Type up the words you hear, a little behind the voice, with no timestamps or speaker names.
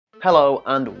Hello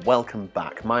and welcome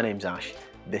back. My name's Ash,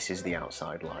 this is The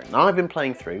Outside Line. Now I've been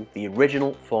playing through the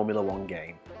original Formula 1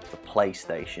 game for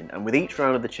PlayStation, and with each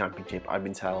round of the championship I've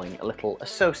been telling a little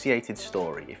associated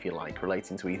story, if you like,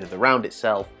 relating to either the round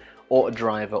itself or a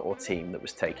driver or team that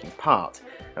was taking part.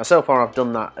 Now so far I've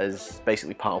done that as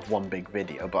basically part of one big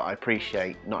video, but I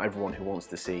appreciate not everyone who wants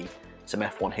to see some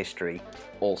F1 history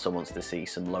also wants to see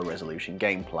some low resolution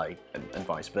gameplay and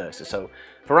vice versa. So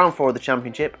for round 4 of the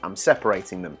championship I'm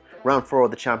separating them. Round 4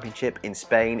 of the championship in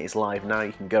Spain is live now,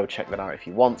 you can go check that out if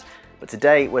you want, but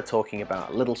today we're talking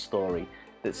about a little story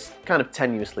that's kind of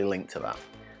tenuously linked to that.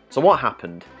 So what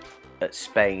happened at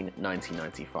Spain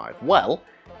 1995? Well,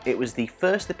 it was the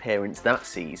first appearance that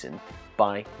season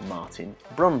by Martin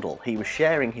Brundle. He was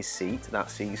sharing his seat that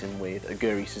season with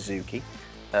Aguri Suzuki,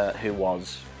 who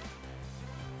was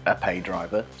a pay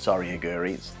driver. Sorry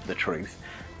Aguri, it's the truth.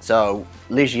 So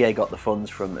Ligier got the funds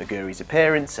from Aguri's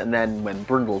appearance, and then when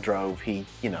Brundle drove, he,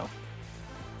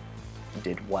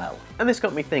 did well. And this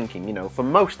got me thinking, for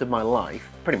most of my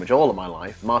life, pretty much all of my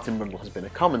life, Martin Brundle has been a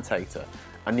commentator.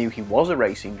 I knew he was a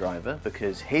racing driver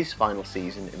because his final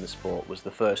season in the sport was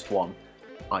the first one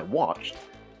I watched,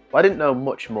 but I didn't know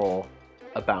much more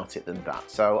about it than that.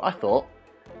 So I thought,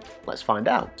 let's find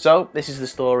out. So this is the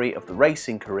story of the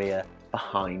racing career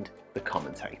behind the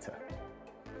commentator,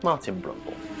 Martin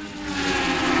Brundle.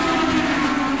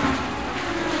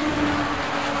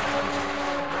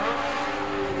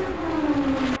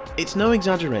 It's no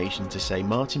exaggeration to say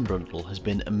Martin Brundle has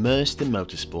been immersed in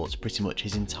motorsports pretty much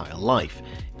his entire life.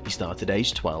 He started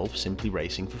aged 12 simply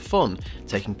racing for fun,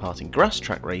 taking part in grass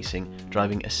track racing,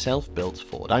 driving a self-built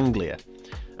Ford Anglia.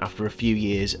 After a few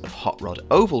years of hot rod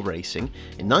oval racing,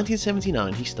 in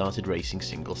 1979 he started racing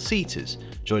single-seaters,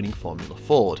 joining Formula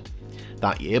Ford.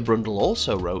 That year Brundle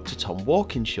also wrote to Tom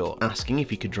Walkinshaw asking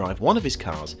if he could drive one of his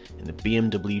cars in the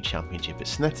BMW Championship at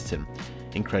Snetterton.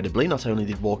 Incredibly, not only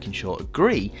did Walkinshaw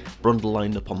agree, Brundle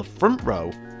lined up on the front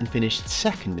row and finished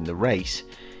second in the race.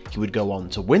 He would go on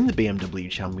to win the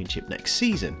BMW Championship next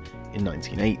season in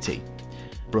 1980.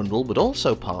 Brundle would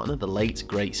also partner the late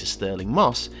great Sir Stirling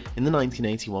Moss in the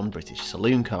 1981 British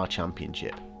Saloon Car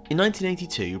Championship. In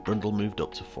 1982 Brundle moved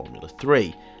up to Formula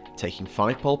 3, taking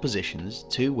 5 pole positions,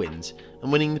 2 wins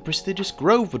and winning the prestigious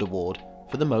Grovewood Award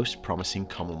for the most promising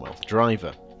Commonwealth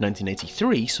driver.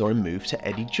 1983 saw him move to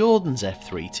Eddie Jordan's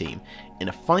F3 team in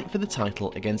a fight for the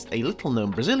title against a little-known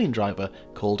Brazilian driver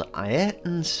called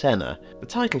Ayrton Senna. The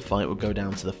title fight would go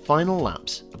down to the final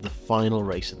laps of the final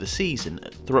race of the season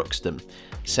at Thruxton,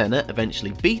 Senna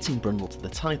eventually beating Brundle to the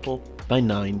title by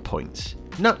 9 points.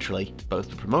 Naturally,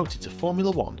 both were promoted to Formula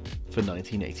 1 for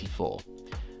 1984.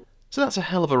 So that's a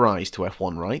hell of a rise to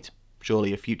F1, right?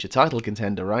 Surely a future title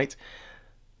contender, right?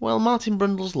 Well, Martin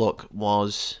Brundle's luck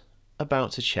was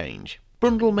about to change.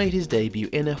 Brundle made his debut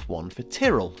in F1 for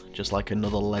Tyrrell, just like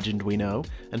another legend we know,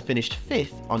 and finished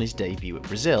 5th on his debut at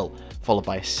Brazil, followed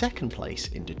by a 2nd place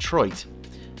in Detroit.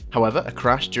 However, a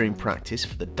crash during practice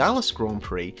for the Dallas Grand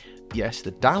Prix, yes,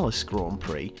 the Dallas Grand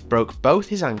Prix, broke both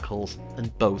his ankles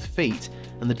and both feet,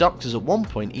 and the doctors at one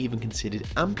point even considered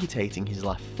amputating his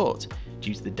left foot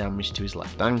due to the damage to his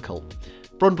left ankle.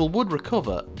 Brundle would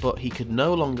recover, but he could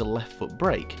no longer left foot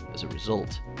brake as a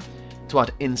result. To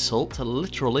add insult to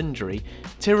literal injury,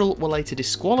 Tyrrell were later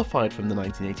disqualified from the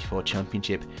 1984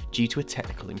 championship due to a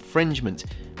technical infringement,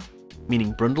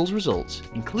 meaning Brundle's results,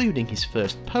 including his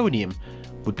first podium,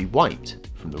 would be wiped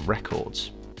from the records.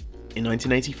 In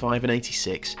 1985 and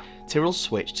 86, Tyrrell's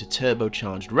switch to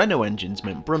turbocharged Renault engines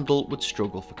meant Brundle would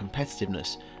struggle for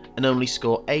competitiveness and only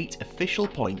score 8 official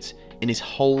points in his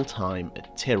whole time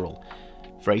at Tyrrell.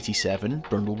 For 87,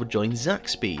 Brundle would join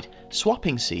Zakspeed,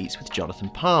 swapping seats with Jonathan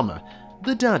Palmer,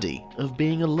 the daddy of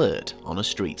being alert on a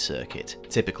street circuit.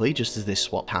 Typically, just as this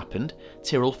swap happened,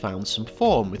 Tyrrell found some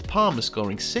form, with Palmer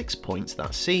scoring 6 points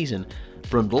that season.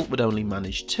 Brundle would only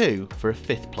manage 2 for a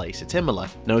 5th place at Imola.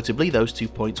 Notably, those 2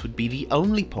 points would be the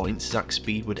only points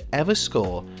Zakspeed would ever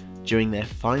score during their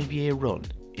 5-year run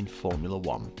in Formula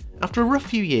 1. After a rough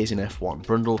few years in F1,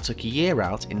 Brundle took a year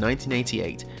out in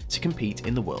 1988 to compete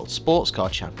in the World Sports Car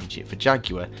Championship for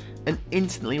Jaguar and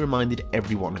instantly reminded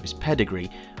everyone of his pedigree,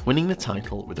 winning the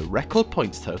title with a record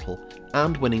points total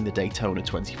and winning the Daytona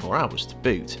 24 Hours to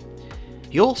boot.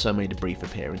 He also made a brief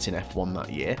appearance in F1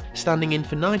 that year, standing in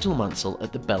for Nigel Mansell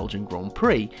at the Belgian Grand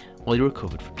Prix while he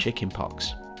recovered from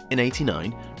chickenpox. In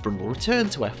 '89, Brundle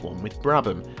returned to F1 with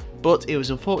Brabham, but it was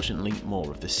unfortunately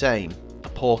more of the same. A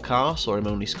poor car saw him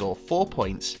only score 4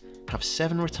 points, have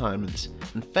 7 retirements,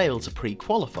 and fail to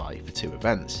pre-qualify for 2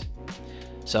 events.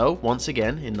 So, once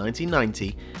again, in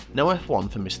 1990, no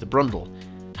F1 for Mr. Brundle.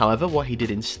 However, what he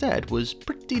did instead was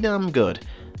pretty damn good,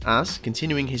 as,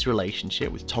 continuing his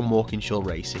relationship with Tom Walkinshaw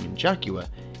Racing and Jaguar,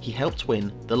 he helped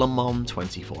win the Le Mans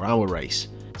 24-hour race.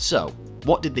 So,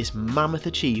 what did this mammoth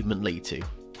achievement lead to?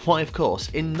 Why, of course,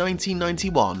 in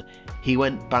 1991, he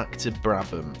went back to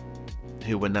Brabham,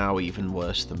 who were now even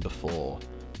worse than before.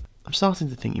 I'm starting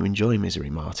to think you enjoy misery,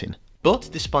 Martin. But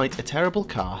despite a terrible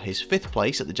car, his 5th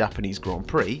place at the Japanese Grand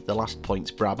Prix, the last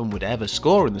points Brabham would ever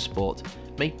score in the sport,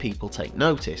 made people take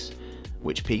notice.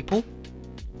 Which people?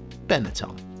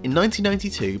 Benetton. In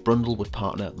 1992, Brundle would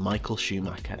partner Michael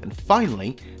Schumacher and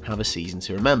finally have a season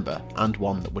to remember, and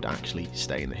one that would actually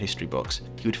stay in the history books.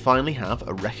 He would finally have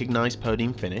a recognised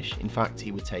podium finish. In fact,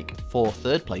 he would take 4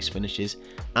 third-place finishes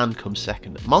and come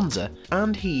second at Monza,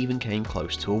 and he even came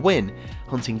close to a win,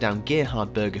 hunting down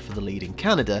Gerhard Berger for the lead in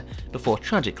Canada before,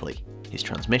 tragically, his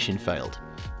transmission failed.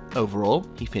 Overall,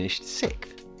 he finished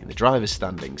 6th in the drivers'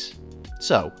 standings.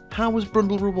 So, how was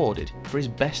Brundle rewarded for his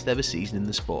best ever season in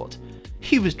the sport?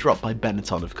 He was dropped by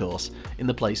Benetton, of course, in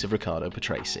the place of Riccardo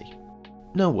Patrese.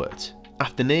 No words.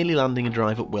 After nearly landing a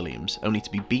drive at Williams, only to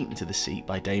be beaten to the seat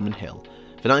by Damon Hill,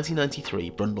 for 1993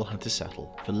 Brundle had to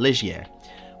settle for Ligier.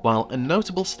 While a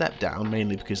notable step down,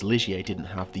 mainly because Ligier didn't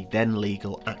have the then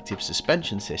legal active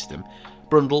suspension system,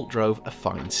 Brundle drove a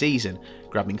fine season,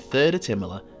 grabbing 3rd at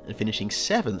Imola and finishing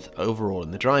 7th overall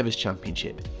in the Drivers'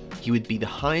 Championship. He would be the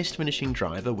highest finishing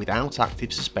driver without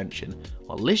active suspension,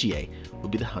 while Ligier would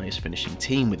be the highest finishing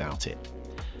team without it.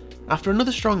 After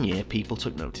another strong year, people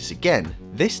took notice again,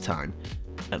 this time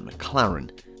at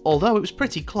McLaren, although it was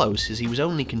pretty close as he was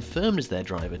only confirmed as their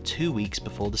driver 2 weeks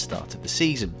before the start of the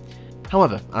season.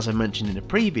 However, as I mentioned in a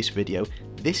previous video,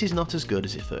 this is not as good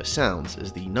as it first sounds,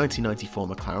 as the 1994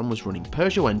 McLaren was running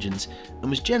Peugeot engines and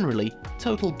was generally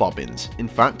total bobbins. In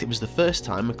fact, it was the first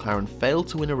time McLaren failed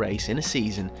to win a race in a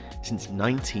season since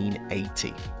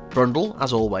 1980. Brundle,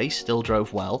 as always, still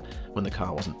drove well when the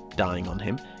car wasn't dying on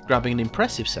him, grabbing an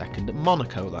impressive 2nd at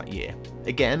Monaco that year.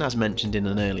 Again, as mentioned in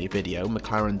an earlier video,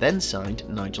 McLaren then signed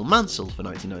Nigel Mansell for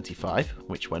 1995,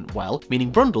 which went well,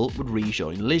 meaning Brundle would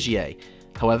rejoin Ligier.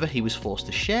 However, he was forced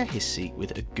to share his seat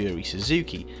with Aguri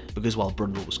Suzuki, because while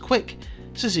Brundle was quick,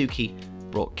 Suzuki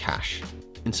brought cash.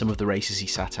 In some of the races he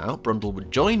sat out, Brundle would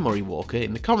join Murray Walker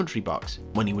in the commentary box.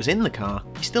 When he was in the car,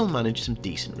 he still managed some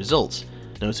decent results,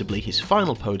 notably his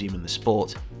final podium in the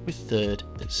sport, with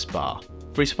 3rd at Spa.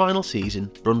 For his final season,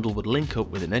 Brundle would link up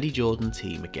with an Eddie Jordan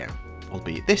team again,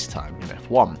 albeit this time in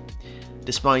F1.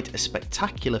 Despite a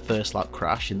spectacular first lap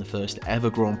crash in the first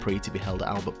ever Grand Prix to be held at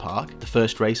Albert Park, the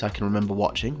first race I can remember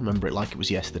watching, remember it like it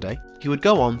was yesterday, he would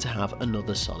go on to have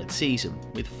another solid season,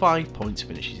 with 5 points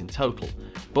finishes in total,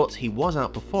 but he was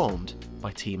outperformed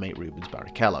by teammate Rubens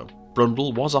Barrichello.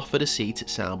 Brundle was offered a seat at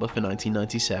Sauber for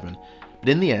 1997, but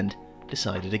in the end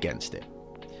decided against it.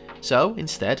 So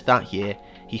instead, that year,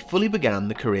 he fully began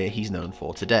the career he's known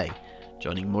for today,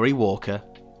 joining Murray Walker,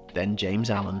 then James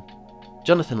Allen,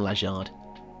 Jonathan Legard,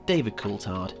 David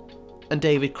Coulthard, and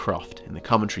David Croft in the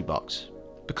commentary box,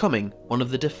 becoming one of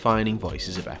the defining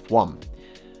voices of F1.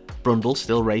 Brundle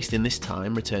still raced in this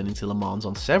time, returning to Le Mans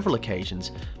on several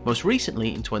occasions, most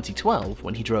recently in 2012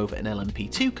 when he drove an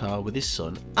LMP2 car with his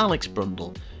son Alex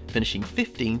Brundle, finishing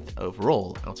 15th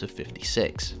overall out of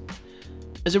 56.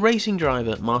 As a racing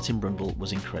driver, Martin Brundle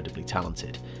was incredibly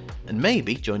talented, and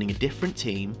maybe joining a different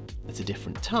team at a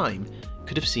different time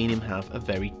could have seen him have a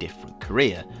very different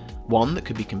career, one that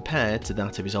could be compared to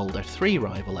that of his old F3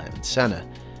 rival Ayrton Senna.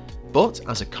 But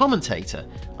as a commentator,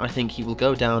 I think he will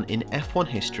go down in F1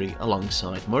 history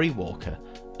alongside Murray Walker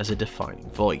as a defining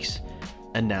voice.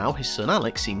 And now his son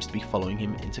Alex seems to be following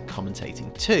him into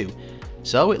commentating too,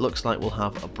 so it looks like we'll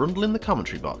have a Brundle in the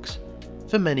commentary box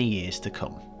for many years to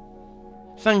come.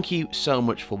 Thank you so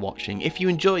much for watching. If you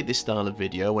enjoyed this style of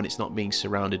video when it's not being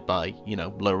surrounded by,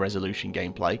 low resolution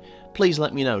gameplay, please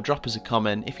let me know. Drop us a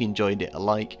comment if you enjoyed it, a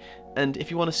like, and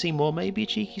if you want to see more, maybe a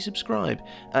cheeky subscribe.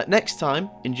 Next time,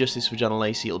 in Justice for John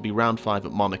Lacey, it'll be round 5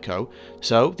 at Monaco,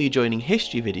 so the adjoining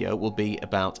history video will be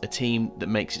about a team that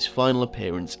makes its final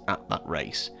appearance at that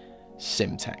race,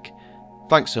 Simtech.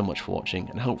 Thanks so much for watching,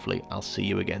 and hopefully I'll see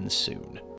you again soon.